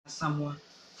Asamoah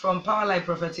from Power Life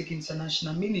Prophetic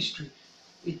International Ministry.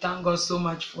 We thank God so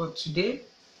much for today.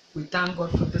 We thank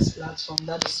God for this platform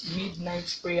that is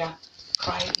Midnight Prayer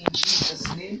Cry in Jesus'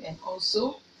 name, and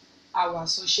also our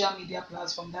social media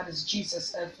platform that is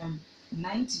Jesus FM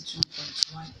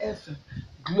 92.1 FM.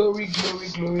 Glory, glory,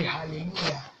 glory,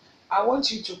 hallelujah. I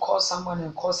want you to call someone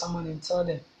and tell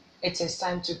them it is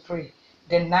time to pray.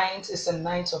 The night is a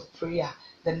night of prayer.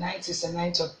 The night is a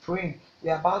night of praying. We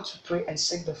are about to pray and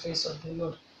seek the face of the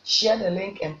Lord. Share the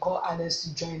link and call others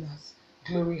to join us.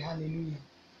 Glory, hallelujah.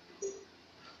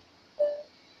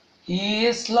 He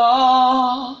is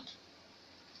Lord.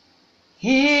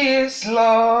 He is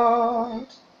Lord.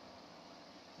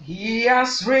 He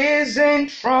has risen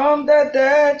from the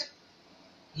dead.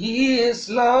 He is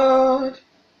Lord.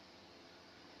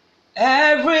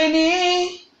 Every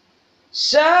knee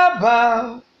shall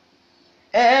bow,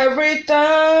 every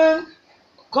tongue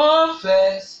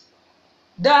confess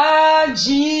that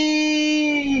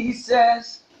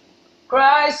Jesus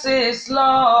Christ is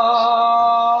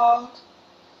Lord.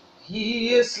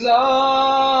 He is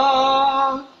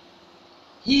Lord.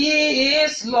 He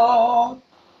is Lord.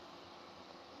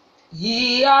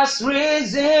 He has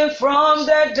risen from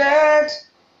the dead.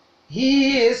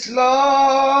 He is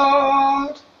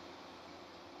Lord.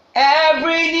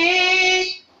 Every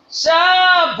knee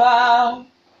shall bow,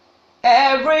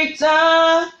 every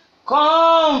tongue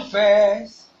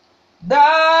confess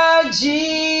that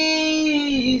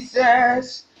Jesus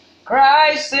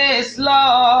Christ is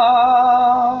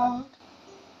Lord.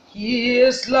 He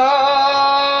is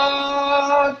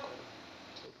Lord.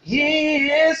 He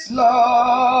is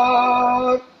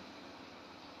Lord.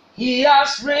 He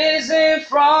has risen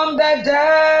from the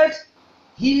dead.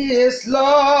 He is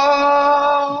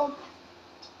Lord.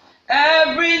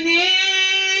 Every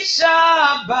knee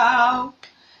shall bow,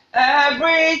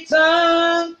 every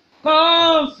tongue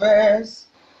confess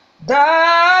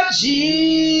that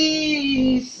Jesus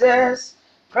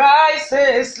Christ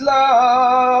is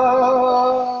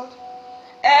Lord.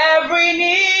 Every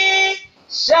knee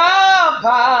shall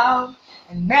bow,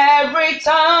 and every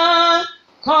tongue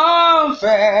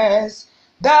confess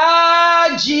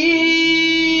that Jesus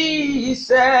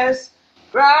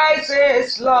Christ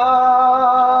is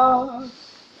Lord.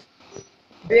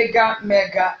 Bigger,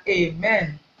 mega,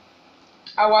 amen.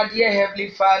 Our dear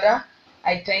Heavenly Father,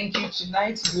 I thank you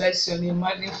tonight. Bless your name,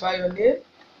 magnify your name.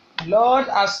 Lord,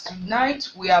 as tonight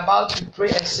we are about to pray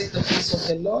and seek the face of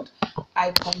the Lord, I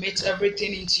commit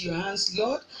everything into your hands,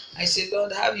 Lord. I say,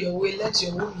 Lord, have your way. Let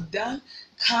your will be done.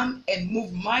 Come and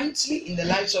move mightily in the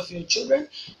lives of your children.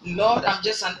 Lord, I'm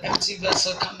just an empty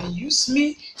vessel. Come and use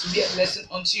me to be a blessing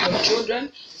unto your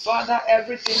children. Father,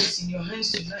 everything is in your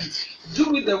hands tonight.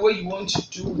 Do it the way you want to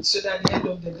do it, so that at the end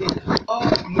of the day, all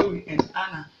glory and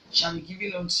honor shall be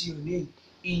given unto your name.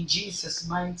 In Jesus'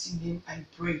 mighty name I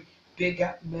pray.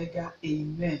 Bigger, mega,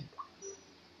 amen.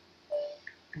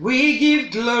 We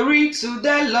give glory to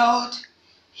the Lord.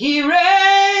 He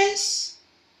reigns.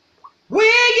 We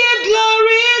give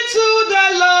glory to the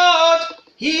Lord.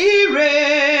 He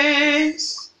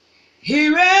reigns. He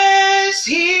reigns.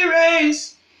 He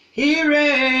reigns. He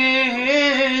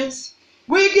reigns.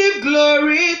 We give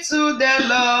glory to the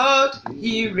Lord.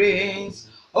 He reigns.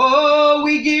 Oh,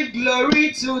 we give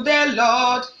glory to the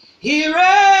Lord. He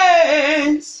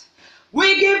reigns.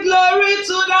 We give glory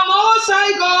to the Most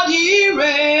High God. He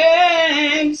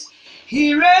reigns.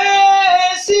 He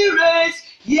reigns. He reigns.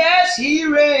 Yes, He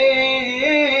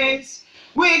reigns.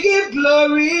 We give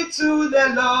glory to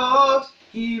the Lord.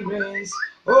 He reigns.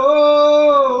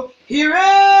 Oh, He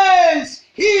reigns.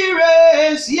 He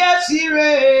reigns. Yes, He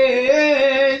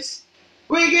reigns.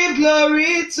 We give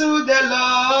glory to the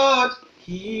Lord.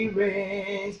 He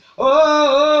reigns.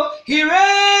 Oh, He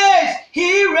reigns.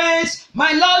 He reigns.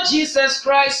 My Lord Jesus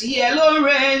Christ, He alone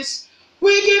reigns.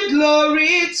 We give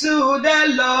glory to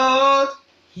the Lord.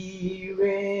 He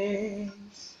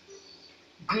reigns.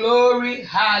 Glory,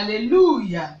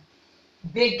 hallelujah.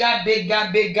 Bigger, bigger,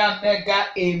 bigger, mega,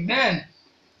 amen.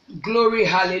 Glory,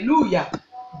 hallelujah.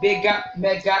 Bigger,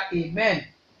 mega, amen.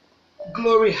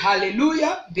 Glory,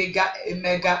 hallelujah. Bigger,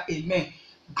 mega, amen.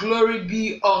 Glory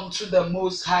be unto the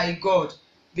Most High God.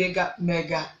 Bigger,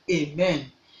 mega,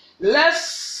 amen.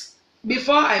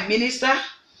 Before I minister,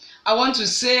 I want to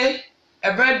say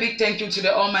a very big thank you to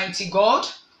the Almighty God,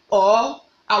 or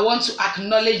I want to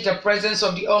acknowledge the presence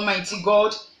of the Almighty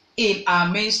God in our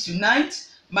midst tonight.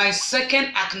 My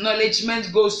second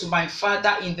acknowledgement goes to my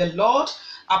father in the Lord,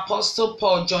 Apostle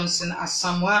Paul Johnson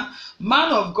Asamoah.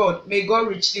 Man of God, may God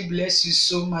richly bless you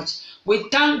so much. We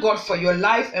thank God for your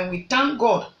life, and we thank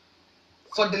God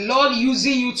for the Lord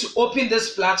using you to open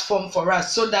this platform for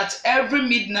us so that every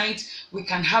midnight we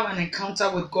can have an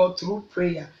encounter with God through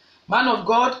prayer. Man of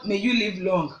God, may you live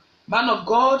long. Man of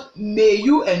God, may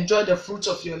you enjoy the fruit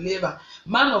of your labor.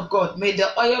 Man of God, may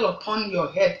the oil upon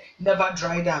your head never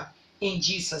dry up. In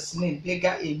Jesus' name,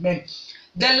 bigger amen.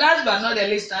 The last but not the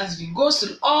least thanksgiving goes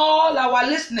to all our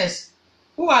listeners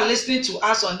who are listening to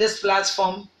us on this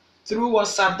platform through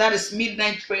WhatsApp. That is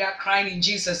Midnight Prayer Crying in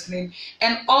Jesus' name.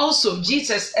 And also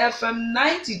Jesus FM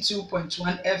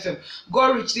 92.1 FM.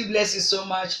 God richly bless you so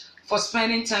much for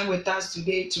spending time with us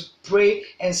today to pray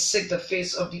and seek the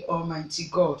face of the Almighty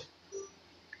God.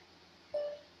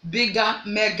 Bigger,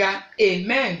 mega,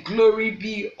 amen. Glory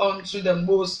be unto the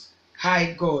Most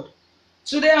High God.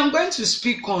 Today I'm going to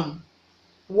speak on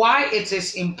why it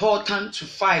is important to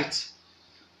fight.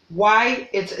 Why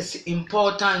it is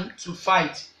important to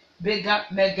fight. Bigger,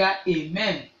 mega,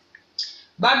 amen.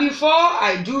 But before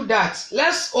I do that,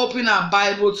 let's open our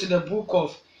Bible to the book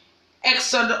of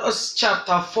Exodus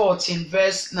chapter 14,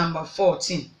 verse number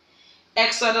 14.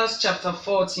 Exodus chapter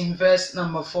 14, verse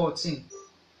number 14.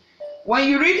 When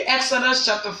you read Exodus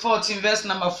chapter 14, verse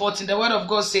number 14, the word of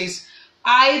God says,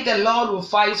 I, the Lord, will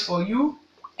fight for you,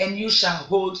 and you shall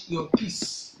hold your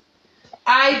peace.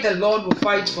 I, the Lord, will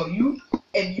fight for you,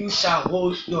 and you shall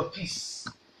hold your peace.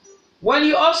 When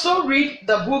you also read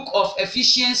the book of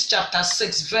Ephesians chapter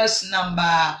 6, verse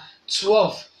number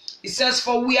 12, it says,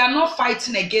 for we are not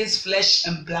fighting against flesh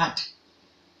and blood.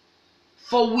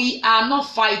 For we are not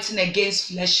fighting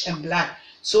against flesh and blood.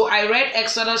 So I read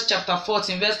Exodus chapter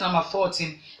 14, verse number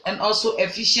 14, and also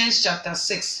Ephesians chapter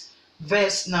 6,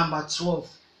 verse number 12.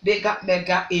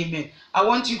 Mega, amen. I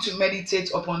want you to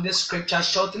meditate upon this scripture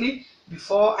shortly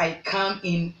before I come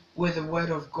in with the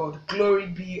word of God. Glory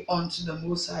be unto the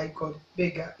Most High God.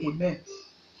 Bigger, amen.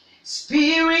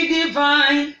 Spirit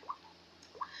divine,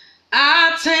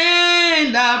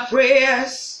 attend our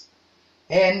prayers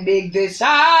and make this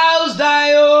house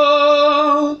thy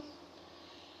own.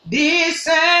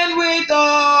 Descend with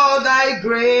all thy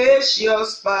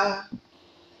gracious power.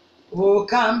 Oh,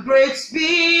 come, great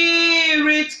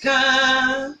Spirit,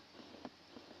 come.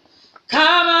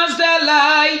 Come as the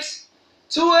light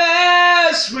to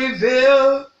us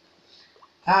reveal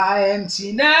our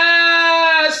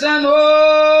emptiness and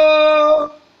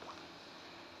woe,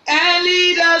 and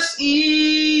lead us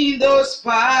in those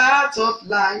paths of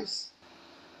life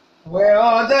where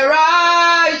all the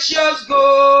righteous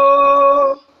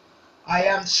go. I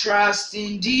am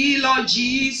trusting thee, Lord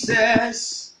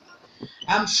Jesus.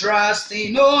 I'm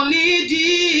trusting only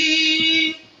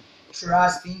thee.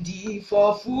 Trusting thee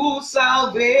for full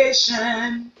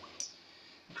salvation.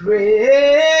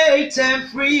 Great and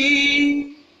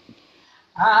free.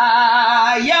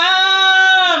 I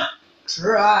am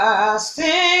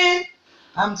trusting.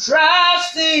 I'm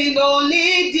trusting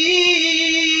only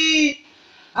thee.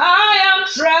 I am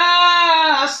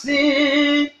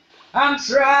trusting. I'm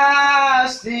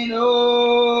trusting,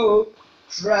 oh,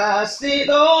 trusting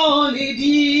only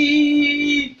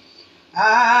thee.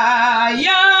 I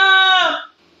am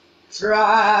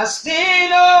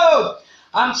trusting, oh,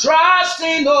 I'm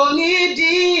trusting only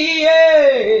thee.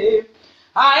 Yeah.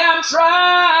 I am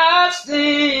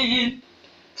trusting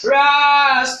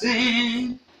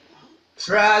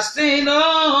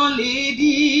only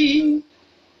thee.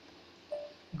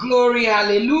 Glory,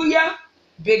 hallelujah.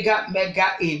 Bigger,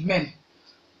 mega, amen.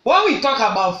 When we talk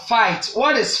about fight,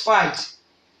 what is fight?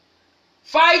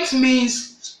 Fight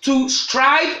means to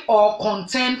strive or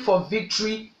contend for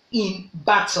victory in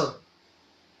battle.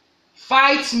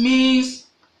 Fight means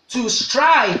to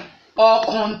strive or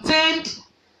contend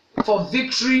for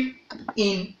victory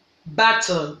in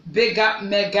battle. Bigger,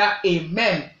 mega,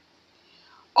 amen.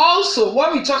 Also,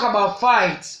 when we talk about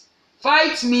fight,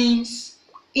 fight means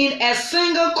in a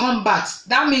single combat.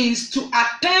 That means to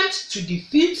attempt to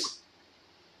defeat,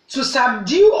 to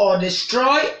subdue or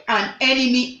destroy an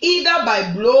enemy either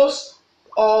by blows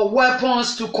or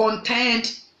weapons, to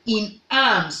contend in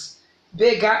arms.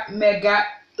 Bigger, mega,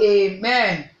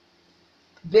 amen.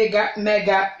 Bigger,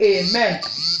 mega, amen.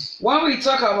 When we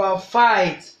talk about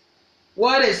fight,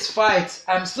 what is fight?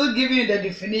 I'm still giving you the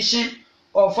definition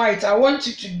of fight. I want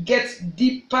you to get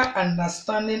deeper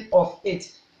understanding of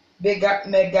it. Bigger,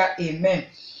 mega, amen.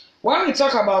 When we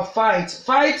talk about fight,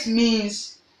 fight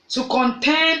means to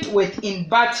contend with in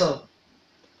battle.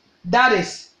 That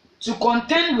is, to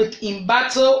contend with in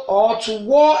battle or to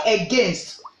war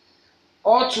against.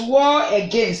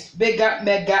 Bigger,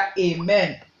 mega,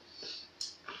 amen.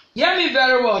 Hear me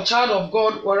very well, child of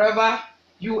God, wherever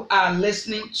you are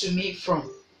listening to me from.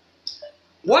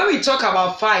 When we talk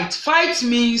about fight, fight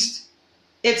means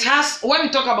it has, when we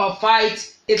talk about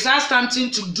fight, it has something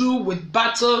to do with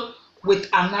battle with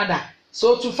another.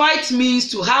 So to fight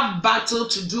means to have battle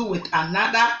to do with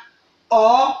another,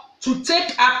 or to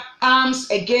take up arms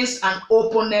against an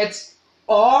opponent,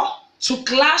 or to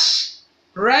clash,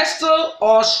 wrestle,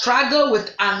 or struggle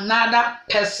with another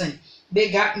person.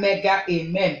 Mega, mega,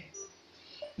 amen.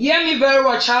 Hear me very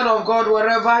well, child of God,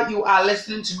 wherever you are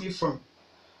listening to me from.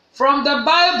 From the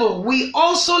Bible, we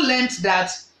also learned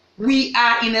that we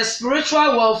are in a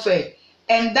spiritual warfare,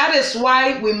 and that is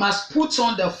why we must put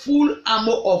on the full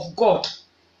armor of God.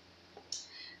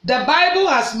 The Bible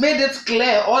has made it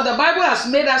clear, or the Bible has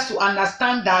made us to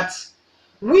understand that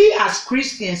we as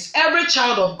Christians, every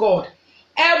child of God,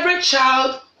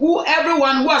 everyone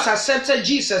who has accepted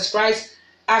Jesus Christ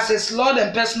as his Lord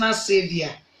and personal Savior,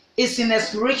 is in a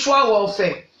spiritual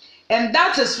warfare. And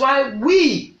that is why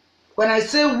we, when I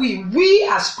say we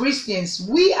as Christians,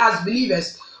 we as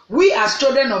believers, we as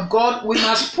children of God, we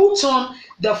must put on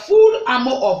the full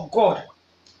armor of God.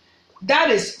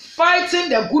 That is fighting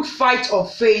the good fight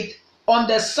of faith on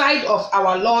the side of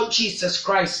our Lord Jesus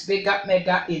Christ. Mega,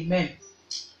 mega, amen.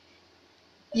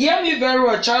 Hear me very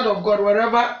well, child of God,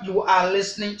 wherever you are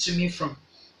listening to me from.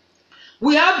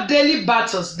 We have daily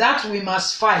battles that we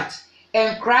must fight,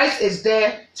 and Christ is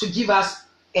there to give us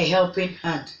a helping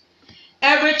hand.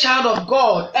 Every child of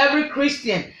God, every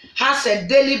Christian has a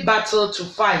daily battle to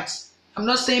fight. I'm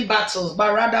not saying battles,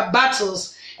 but rather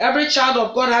battles. Every child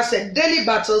of God has a daily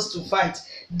battles to fight.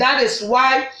 That is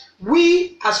why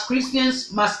we as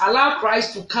Christians must allow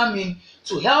Christ to come in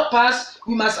to help us.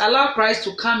 We must allow Christ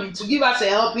to come in to give us a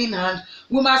helping hand.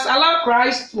 We must allow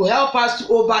Christ to help us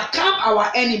to overcome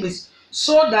our enemies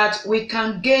so that we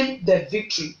can gain the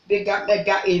victory. Mega,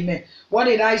 mega, amen. What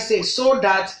did I say? So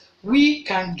that we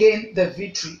can gain the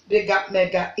victory. Mega,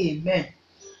 mega, amen.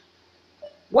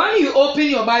 When you open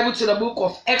your Bible to the book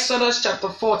of Exodus chapter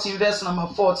 14, verse number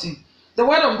 14, the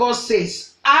word of God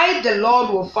says, I, the Lord,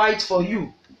 will fight for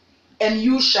you, and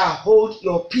you shall hold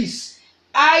your peace.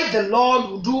 I, the Lord,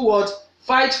 will do what?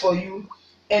 Fight for you,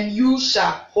 and you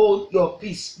shall hold your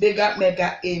peace. Mega,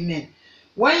 mega, amen.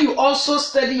 When you also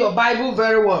study your Bible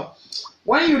very well,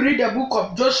 when you read the book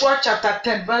of Joshua chapter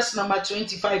 10, verse number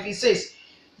 25, it says,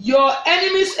 your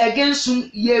enemies against whom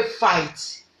ye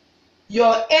fight.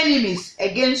 Your enemies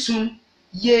against whom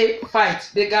ye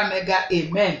fight. Mega, mega,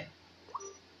 amen.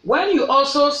 When you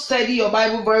also study your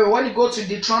Bible very well, when you go to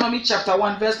Deuteronomy chapter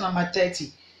 1, verse number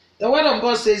 30, the word of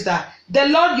God says that the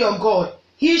Lord your God,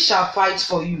 he shall fight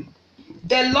for you.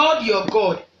 The Lord your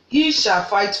God, he shall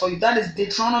fight for you. That is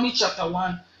Deuteronomy chapter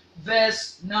 1,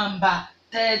 verse number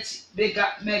 30.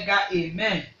 Mega, mega,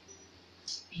 amen.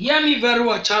 Hear me very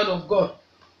well, child of God.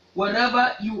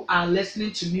 Wherever you are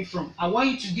listening to me from, I want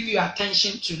you to give your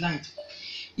attention tonight.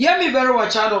 Hear me very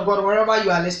well, child of God, wherever you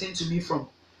are listening to me from.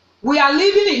 We are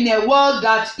living in a world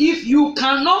that if you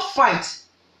cannot fight,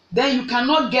 then you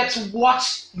cannot get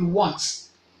what you want.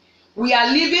 We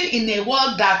are living in a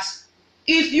world that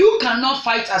if you cannot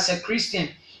fight as a Christian,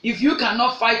 if you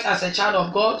cannot fight as a child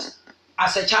of God,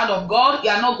 you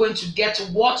are not going to get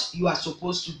what you are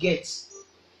supposed to get.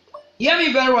 Hear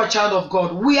me very well, child of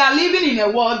God. We are living in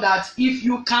a world that if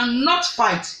you cannot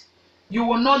fight, you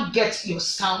will not get your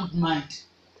sound mind.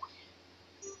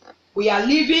 We are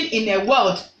living in a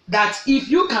world that if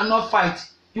you cannot fight,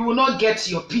 you will not get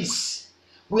your peace.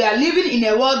 We are living in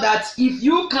a world that if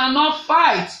you cannot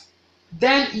fight,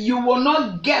 then you will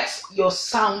not get your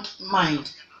sound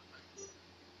mind.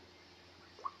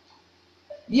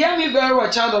 Hear me very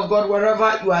well, child of God,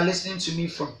 wherever you are listening to me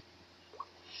from.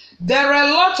 There are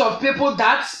a lot of people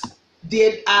that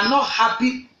they are not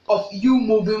happy of you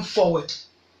moving forward.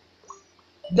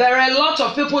 There are a lot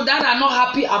of people that are not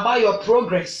happy about your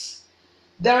progress.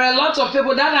 There are a lot of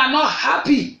people that are not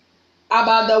happy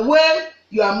about the way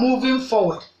you are moving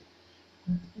forward.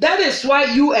 That is why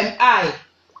you and I,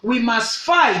 we must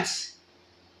fight.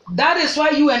 That is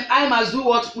why you and I must do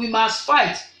what? We must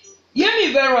fight. Hear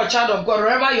me very well, child of God,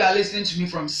 wherever you are listening to me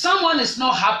from. Someone is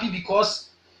not happy because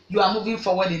you are moving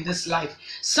forward in this life.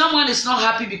 Someone is not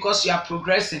happy because you are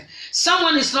progressing.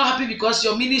 Someone is not happy because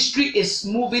your ministry is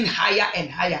moving higher and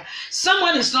higher.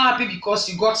 Someone is not happy because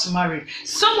you got married.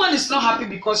 Someone is not happy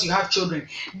because you have children.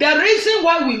 The reason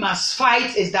why we must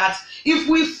fight is that if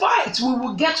we fight, we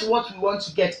will get what we want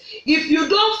to get. If you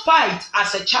don't fight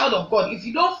as a child of God, if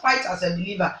you don't fight as a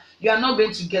believer, you are not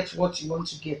going to get what you want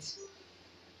to get.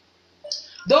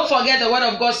 Don't forget the word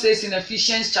of God says in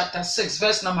Ephesians chapter 6,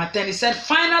 verse number 10, it said,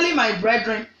 finally, my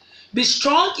brethren, be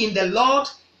strong in the Lord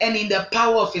and in the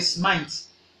power of his might.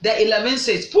 The 11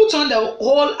 says, put on the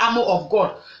whole armor of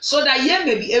God, so that ye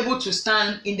may be able to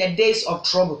stand in the days of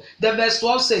trouble. The verse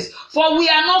 12 says, for we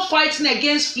are not fighting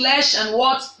against flesh and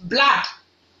what? Blood.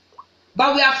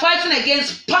 But we are fighting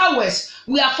against powers.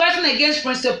 We are fighting against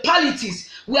principalities.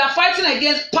 We are fighting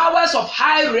against powers of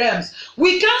high realms.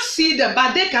 We can't see them,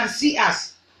 but they can see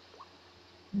us.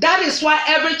 That is why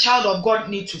every child of God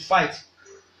needs to fight.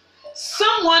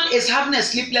 Someone is having a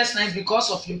sleepless night because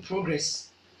of your progress.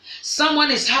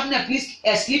 Someone is having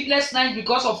a sleepless night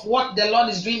because of what the Lord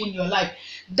is doing in your life.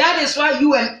 That is why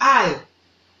you and I,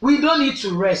 we don't need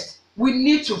to rest. We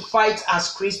need to fight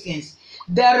as Christians.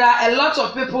 There are a lot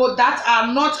of people that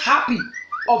are not happy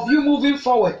of you moving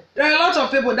forward. There are a lot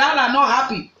of people that are not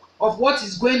happy of what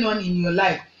is going on in your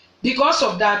life. Because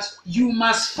of that, you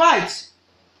must fight.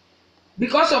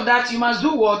 Because of that, you must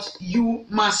do what? You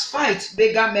must fight.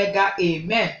 Mega, mega,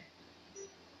 amen.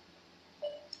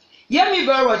 Hear me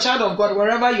very well, child of God,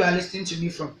 wherever you are listening to me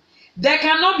from. There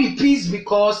cannot be peace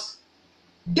because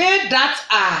they that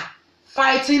are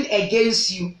fighting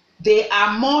against you, they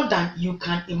are more than you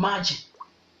can imagine.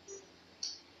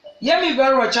 Hear me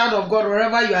very well, child of God,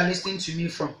 wherever you are listening to me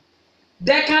from.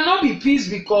 There cannot be peace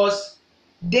because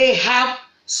they have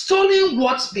stolen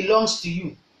what belongs to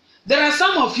you. There are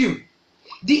some of you,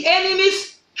 the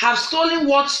enemies have stolen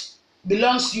what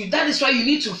belongs to you. That is why you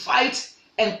need to fight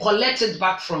and collect it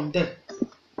back from them.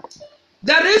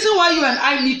 The reason why you and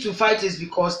I need to fight is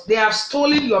because they have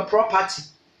stolen your property.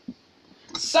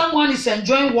 Someone is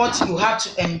enjoying what you have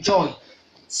to enjoy.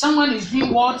 Someone is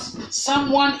doing what?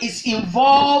 Someone is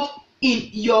involved in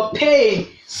your pain.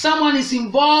 Someone is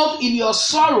involved in your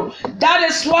sorrow. That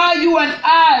is why you and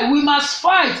I, we must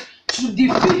fight to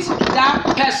defeat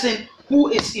that person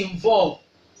who is involved.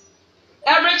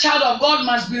 Every child of God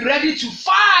must be ready to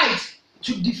fight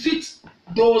to defeat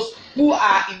those who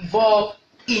are involved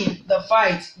in the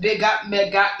fight. Mega,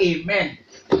 mega, amen.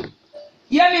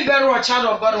 Hear me very well, child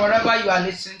of God, wherever you are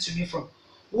listening to me from.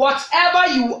 Whatever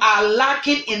you are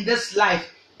lacking in this life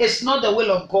is not the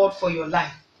will of God for your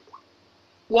life.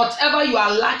 Whatever you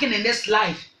are lacking in this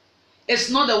life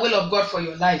is not the will of God for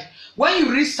your life. When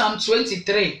you read Psalm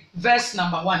 23, verse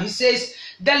number 1, he says,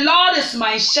 the Lord is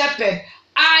my shepherd,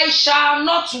 I shall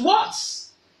not want.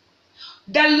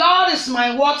 The Lord is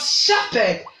my what?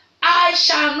 Shepherd, I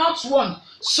shall not want.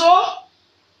 So,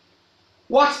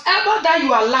 whatever that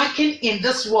you are lacking in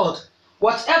this world,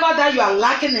 whatever that you are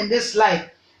lacking in this life,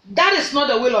 that is not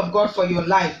the will of God for your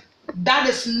life. That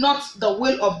is not the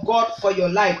will of God for your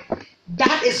life.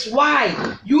 That is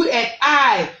why you and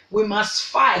I, we must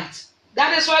fight.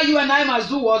 That is why you and I must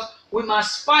do what? We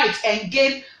must fight and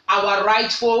gain our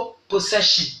rightful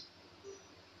possession.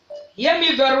 Hear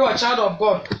me very well, child of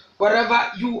God,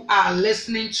 wherever you are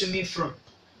listening to me from.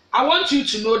 I want you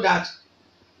to know that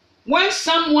when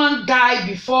someone dies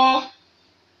before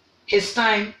his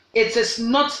time, it is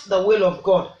not the will of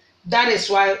God. That is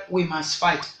why we must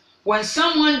fight. When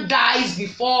someone dies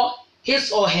before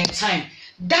his or her time,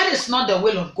 that is not the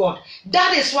will of God.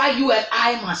 That is why you and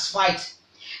I must fight.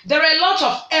 There are a lot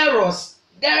of errors.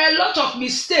 There are a lot of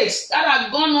mistakes that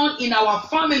have gone on in our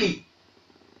family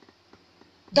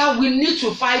that we need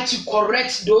to fight to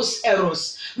correct those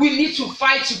errors. We need to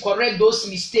fight to correct those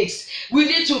mistakes. We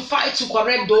need to fight to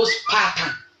correct those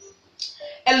patterns.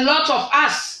 A lot of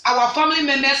us, our family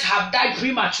members have died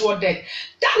premature death.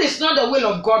 That is not the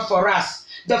will of God for us.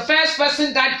 The first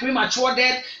person died premature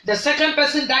death, the second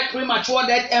person died premature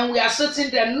death, and we are sitting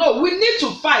there. No, we need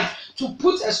to fight to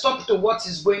put a stop to what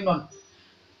is going on.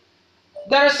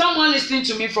 There is someone listening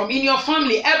to me from in your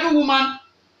family, every woman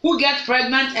who gets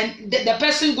pregnant and the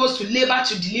person goes to labor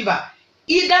to deliver,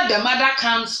 either the mother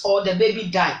comes or the baby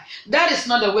dies. That is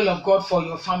not the will of God for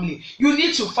your family. You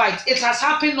need to fight. It has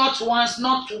happened not once,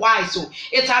 not twice. So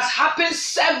it has happened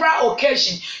several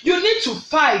occasions. You need to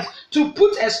fight to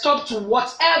put a stop to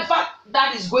whatever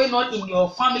that is going on in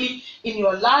your family, in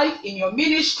your life, in your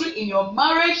ministry, in your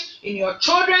marriage, in your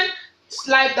children's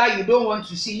life that you don't want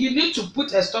to see. You need to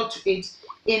put a stop to it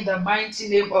in the mighty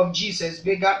name of Jesus.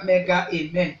 Mega, mega,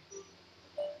 amen.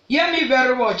 Hear me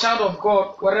very well, child of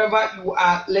God, wherever you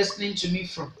are listening to me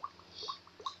from.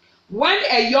 When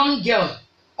a young girl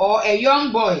or a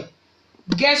young boy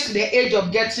gets to the age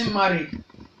of getting married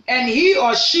and he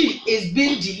or she is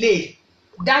being delayed,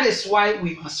 that is why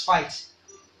we must fight.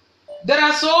 There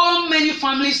are so many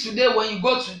families today, when you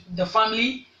go to the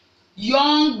family,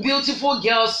 young, beautiful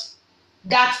girls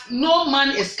that no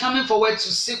man is coming forward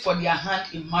to seek for their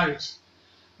hand in marriage.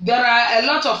 There are a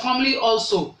lot of family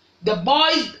also. The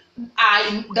boys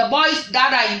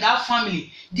that are in that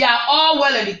family, they are all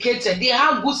well educated. They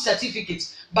have good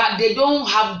certificates, but they don't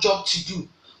have job to do.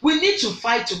 We need to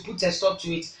fight to put a stop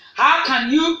to it. How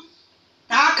can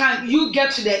you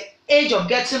get to the age of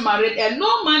getting married and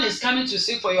no man is coming to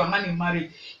seek for your hand in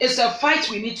marriage? It's a fight.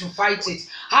 We need to fight it.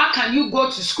 How can you go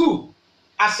to school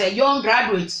as a young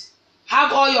graduate,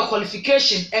 have all your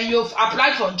qualification, and you've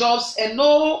applied for jobs and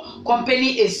no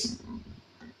company is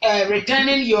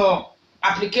returning your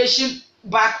application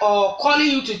back or calling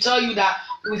you to tell you that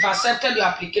we've accepted your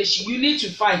application? You need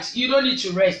to fight. You don't need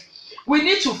to rest. We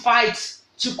need to fight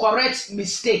to correct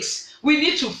mistakes. We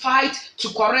need to fight to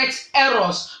correct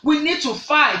errors. We need to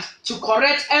fight to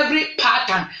correct every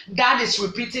pattern that is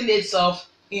repeating itself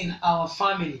in our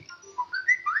family.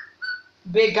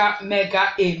 Bigger,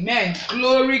 mega, amen.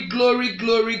 Glory, glory,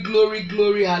 glory, glory,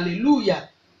 glory, hallelujah.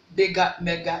 Bigger,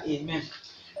 mega, amen.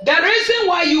 The reason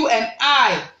why you and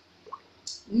I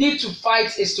need to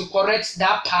fight is to correct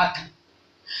that pattern.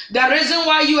 The reason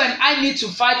why you and I need to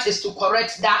fight is to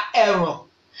correct that error.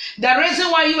 The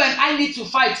reason why you and I need to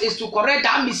fight is to correct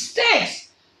that mistakes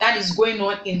that is going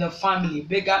on in the family.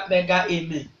 Bigger, mega,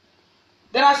 amen.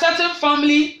 There are certain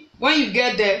family, when you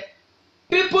get there,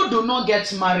 people do not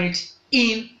get married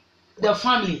in the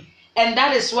family. And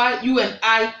that is why you and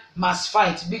I must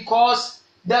fight, because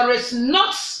that is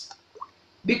not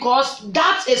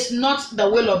the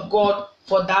will of God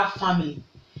for that family.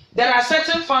 There are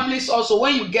certain families also,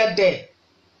 when you get there,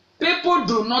 people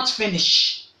do not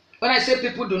finish. When I say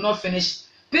people do not finish,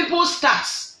 people start.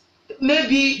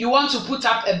 Maybe you want to put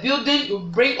up a building, you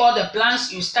bring all the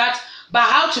plans, you start, but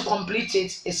how to complete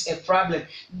it is a problem.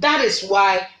 That is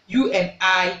why you and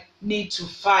I need to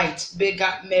fight.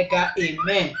 Bigger, mega,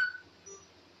 amen.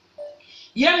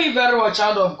 Hear me very well,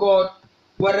 child of God,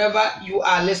 wherever you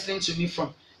are listening to me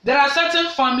from. There are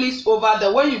certain families over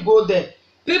there, when you go there,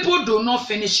 people do not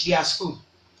finish their school.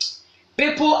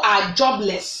 People are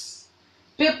jobless.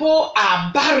 People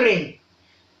are barren.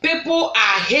 People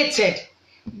are hated.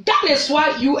 That is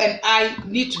why you and I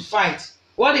need to fight.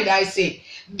 What did I say?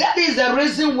 That is the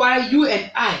reason why you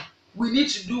and I, we need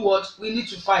to do what? We need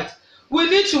to fight. We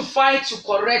need to fight to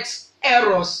correct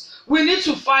errors. We need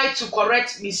to fight to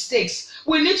correct mistakes.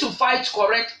 We need to fight to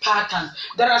correct patterns.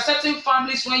 There are certain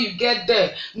families, when you get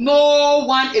there, no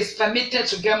one is permitted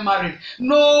to get married.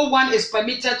 No one is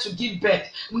permitted to give birth.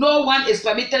 No one is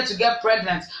permitted to get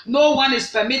pregnant. No one is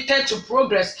permitted to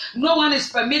progress. No one is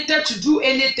permitted to do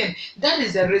anything. That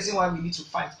is the reason why we need to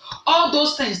fight. All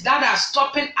those things that are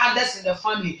stopping others in the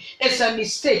family, it's a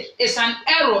mistake, it's an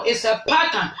error, it's a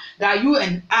pattern that you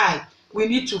and I, we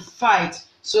need to fight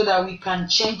so that we can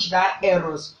change that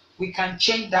errors. We can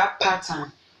change that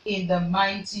pattern in the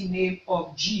mighty name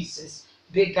of Jesus.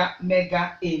 Bigger,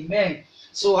 mega, amen.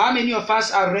 So how many of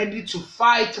us are ready to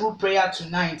fight through prayer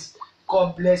tonight?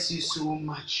 God bless you so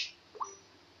much.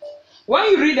 When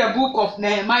you read the book of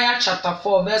Nehemiah chapter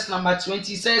 4 verse number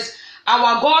 20, it says,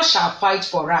 our God shall fight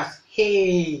for us.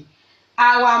 Hey,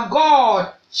 our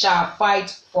God shall fight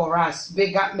for us.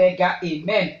 Bigger, mega,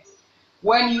 amen.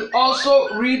 When you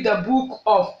also read the book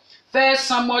of 1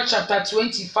 Samuel chapter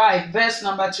 25 verse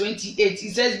number 28,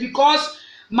 it says, because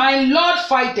my Lord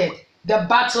fighteth the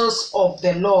battles of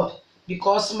the Lord.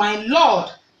 Because my Lord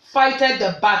fighteth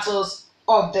the battles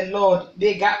of the Lord.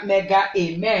 Bigger, mega,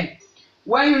 amen.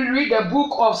 When you read the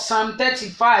book of Psalm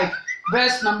 35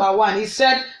 verse number 1, it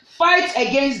said, fight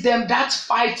against them that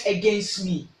fight against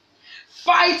me.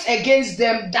 Fight against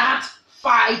them that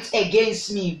fight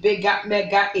against me. Bigger,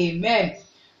 mega, amen.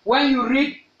 When you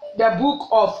read the book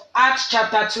of Acts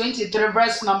chapter 23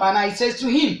 verse number 9, it says, to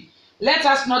him, let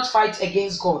us not fight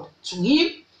against God. To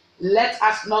him, let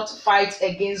us not fight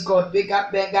against God. Bigger,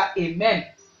 mega, amen.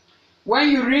 When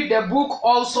you read the book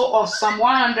also of Psalm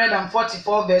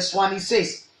 144 verse 1, it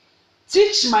says,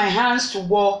 teach my hands to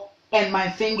war and my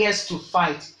fingers to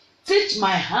fight. Teach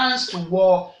my hands to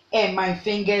war and my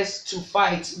fingers to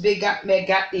fight. Bigger,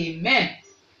 mega, amen.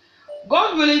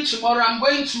 God willing, tomorrow I'm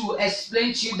going to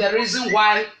explain to you the reason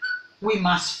why we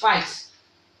must fight.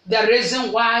 The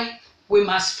reason why we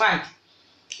must fight.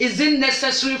 Is it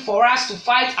necessary for us to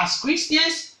fight as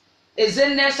Christians? Is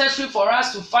it necessary for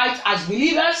us to fight as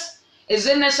believers? Is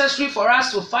it necessary for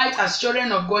us to fight as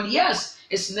children of God? Yes,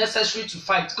 it's necessary to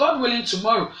fight. God willing,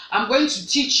 tomorrow I'm going to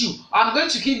teach you. I'm going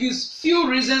to give you few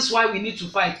reasons why we need to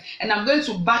fight, and I'm going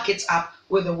to back it up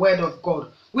with the word of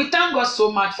God. We thank God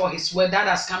so much for his word that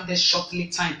has come this shortly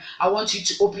time. I want you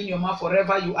to open your mouth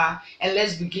wherever you are and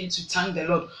let's begin to thank the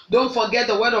Lord. Don't forget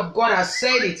the word of God has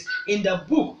said it in the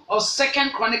book of 2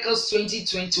 Chronicles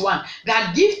 20:21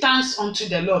 that give thanks unto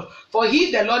the Lord, for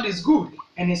he, the Lord, is good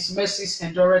and his mercies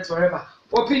endureth forever.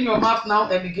 Open your mouth now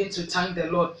and begin to thank the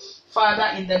Lord.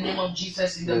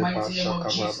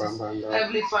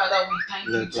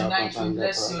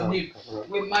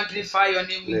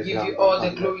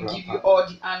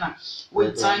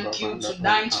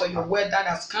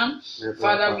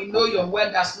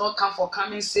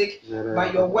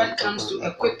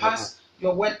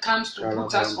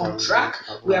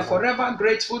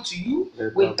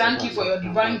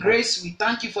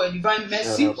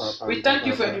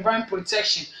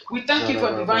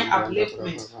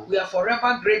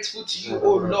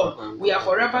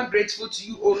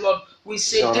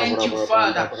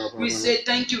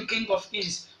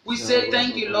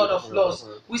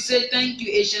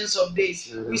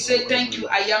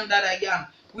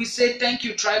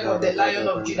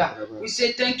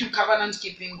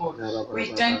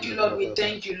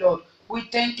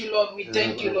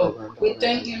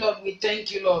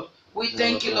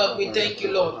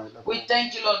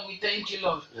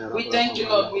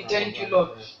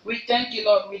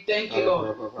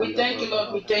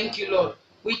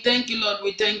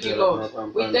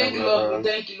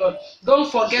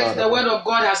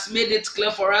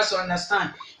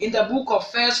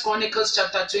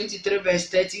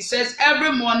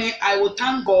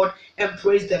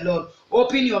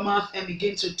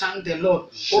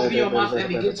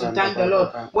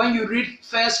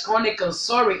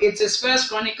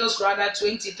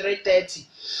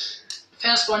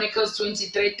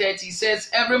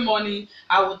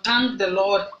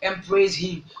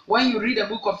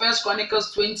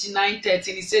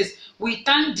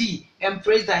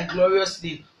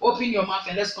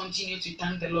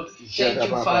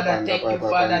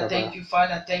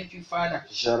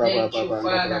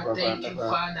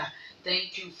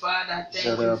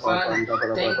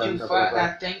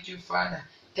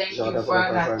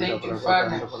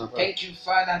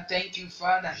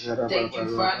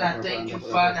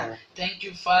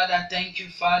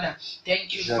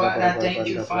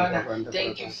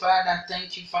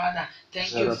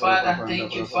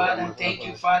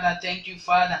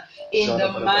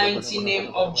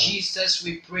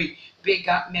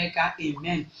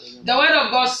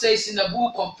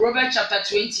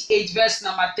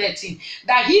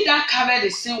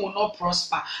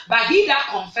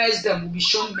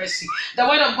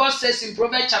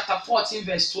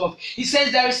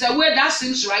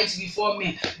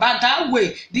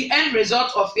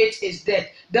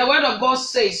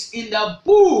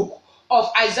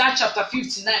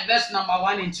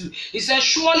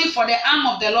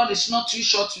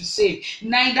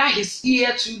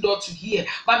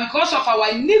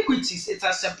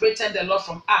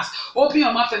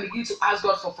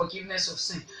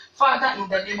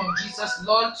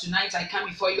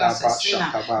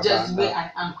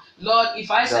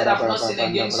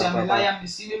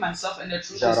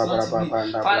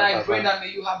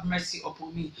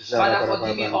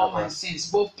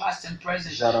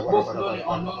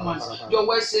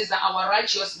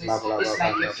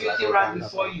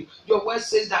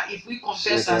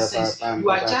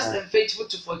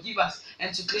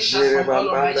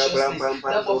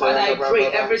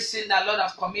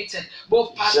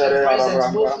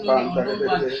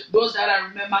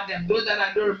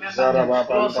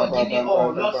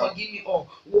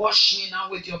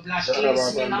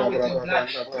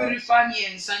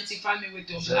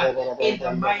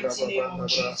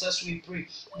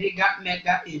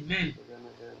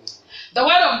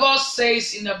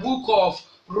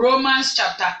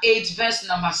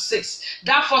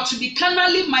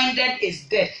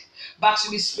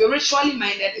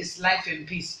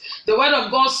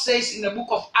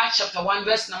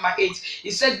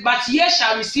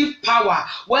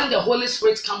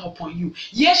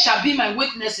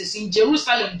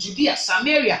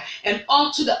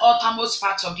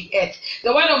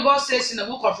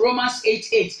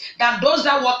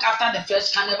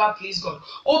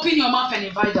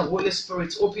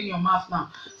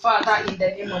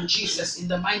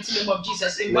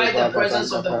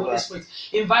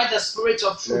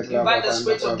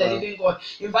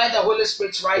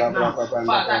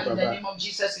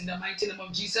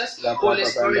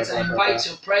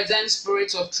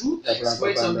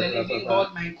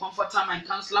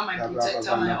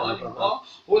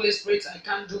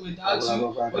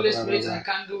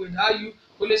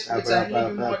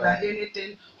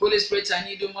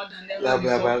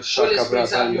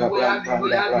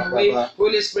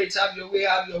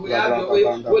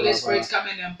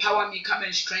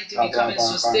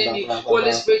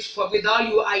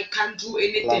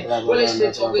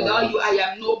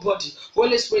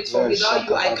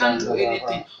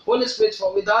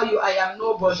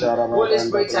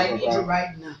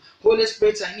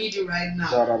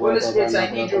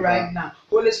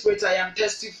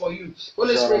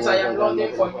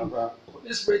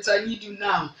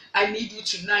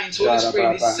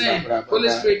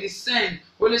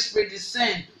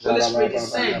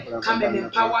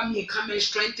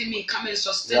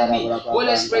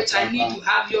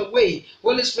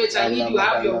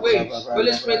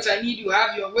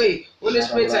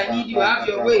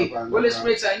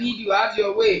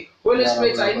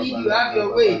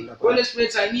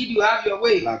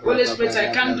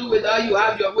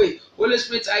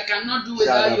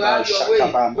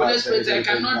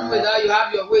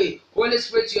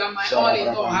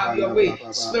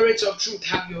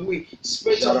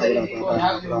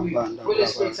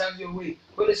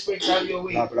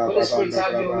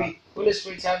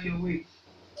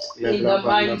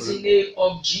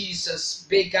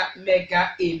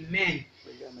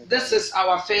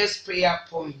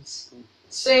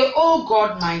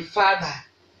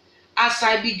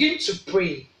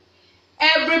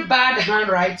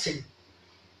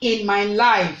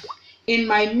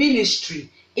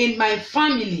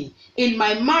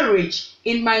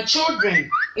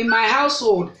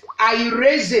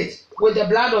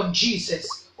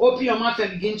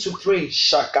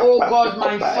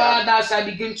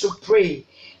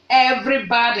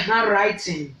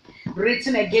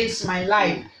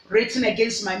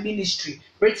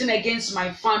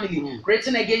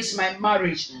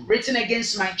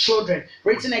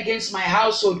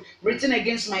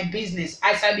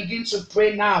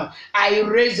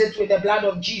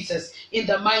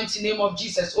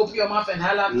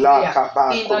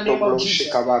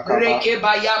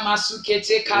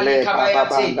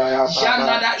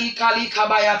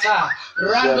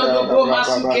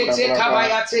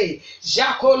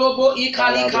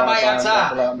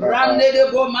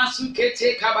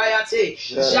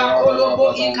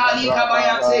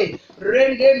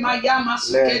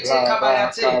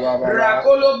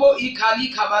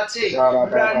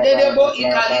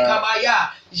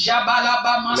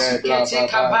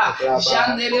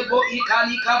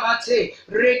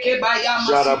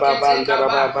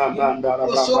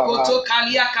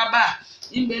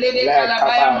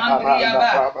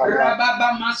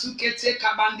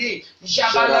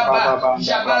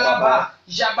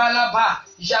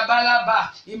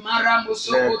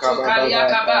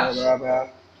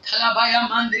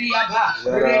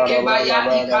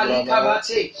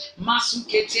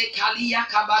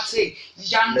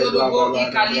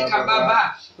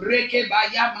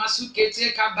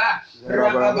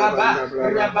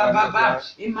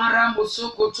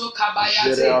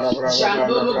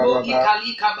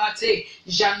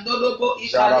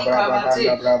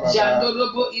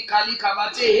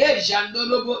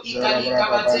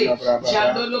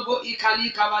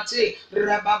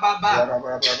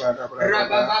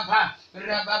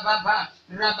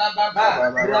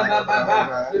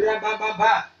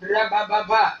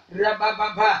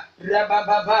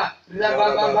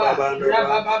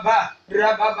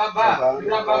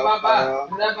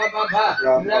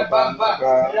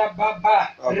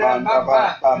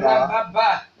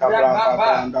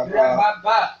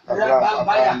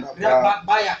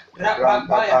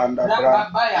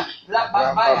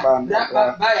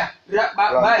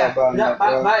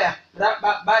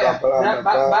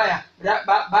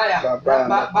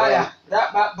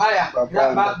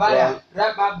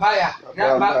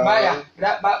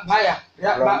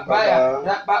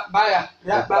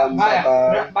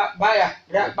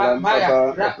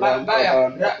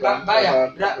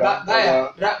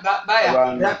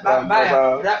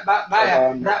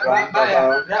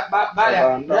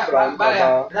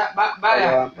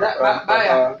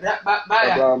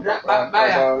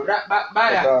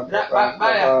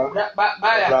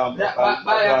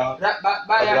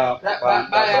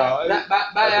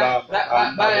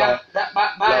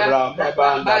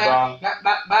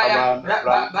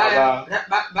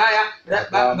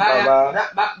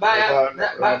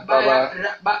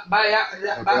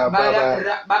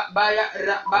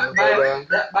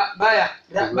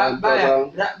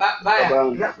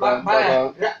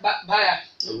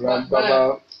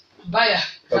 Baya,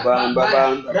 Babam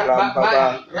babam ram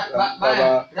babam ram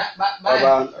babam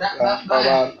babam ram babam ram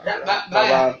babam ram babam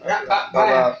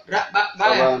babam ram babam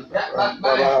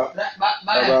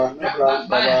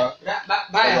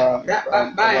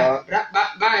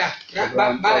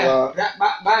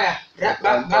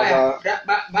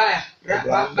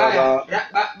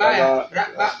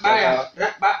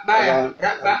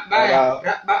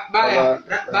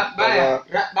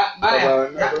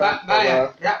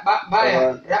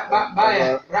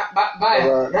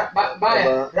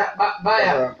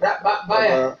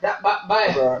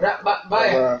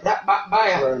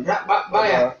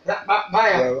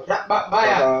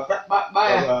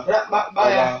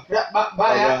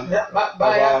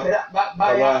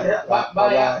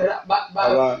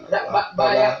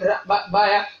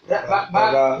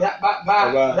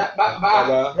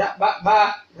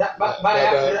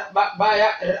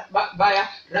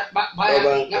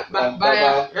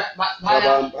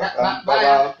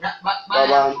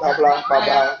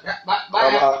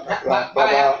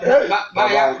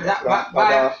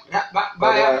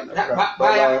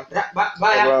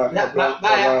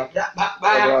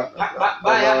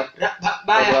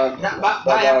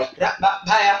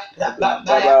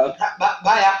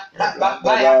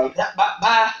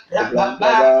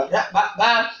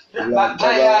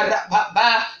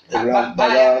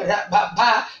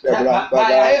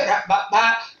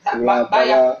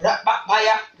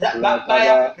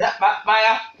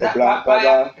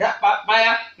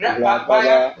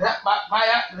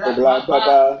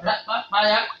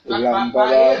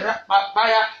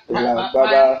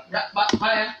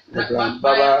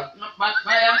babam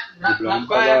ram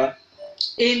babam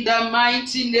In the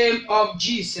mighty name of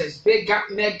Jesus,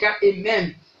 mega,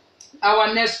 amen.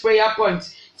 Our next prayer point.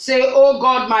 Say, oh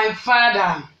God, my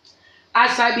Father,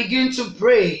 as I begin to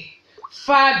pray,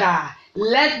 Father,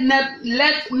 let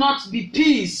not be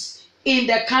peace in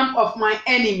the camp of my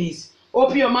enemies.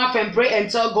 Open your mouth and pray and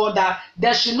tell God that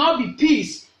there should not be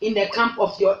peace in the camp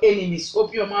of your enemies.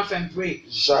 Open your mouth and pray.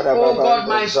 Oh God,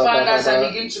 my Father, as I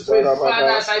begin to pray, Father,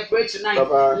 as I pray tonight,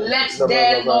 let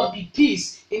there not be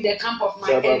peace in the camp of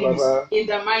my enemies. In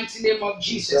the mighty name of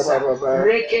Jesus.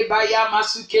 Rekebaya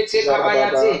masukete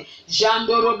kabayate,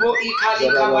 jandorobo ikali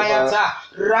kabayata,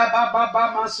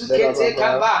 rababa masukete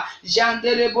kaba,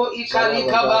 janderebo ikali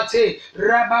kabate,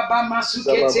 rababa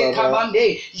masukete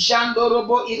kabande,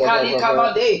 jandorobo ikali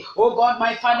kabade. Oh God,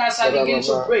 my Father, as I begin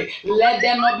to pray, let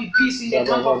them not be peace in the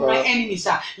camp of my enemies.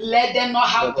 Let them not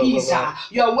have peace.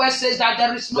 Your word says that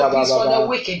there is no peace for the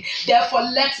wicked. Therefore,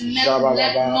 let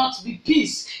not be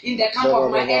peace in the camp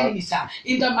of my enemies.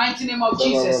 In the mighty name of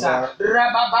Jesus.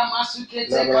 Rababa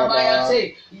masukete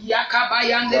kabayate,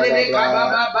 yakabayandere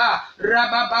kababa,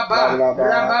 rababa,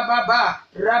 rababa,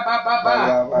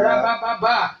 rababa, rababa,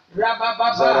 rababa,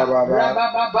 rababa,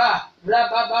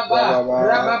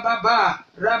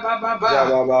 rababa,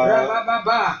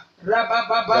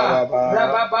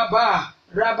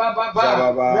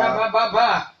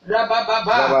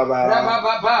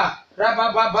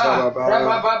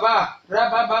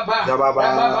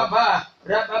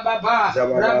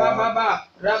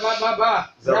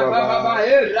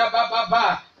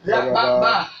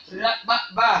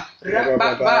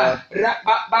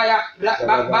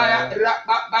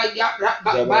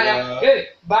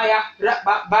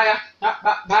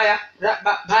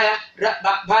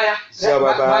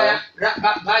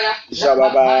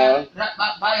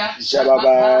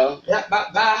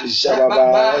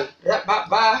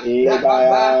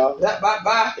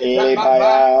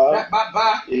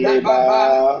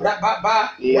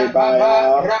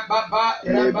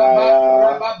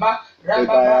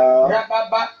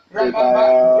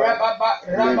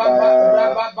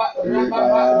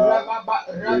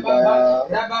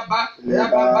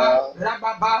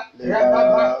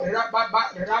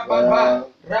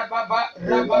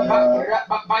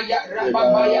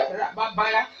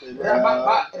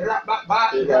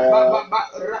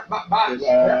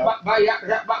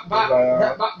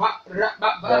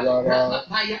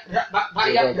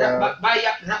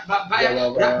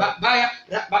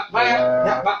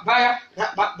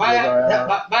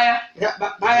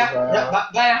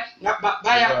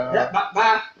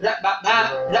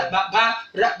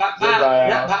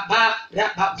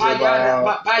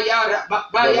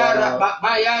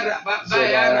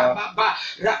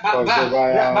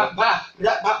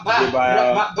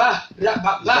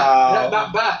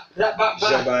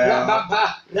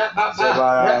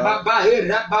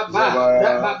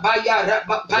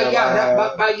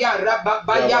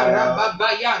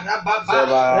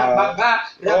 rababa,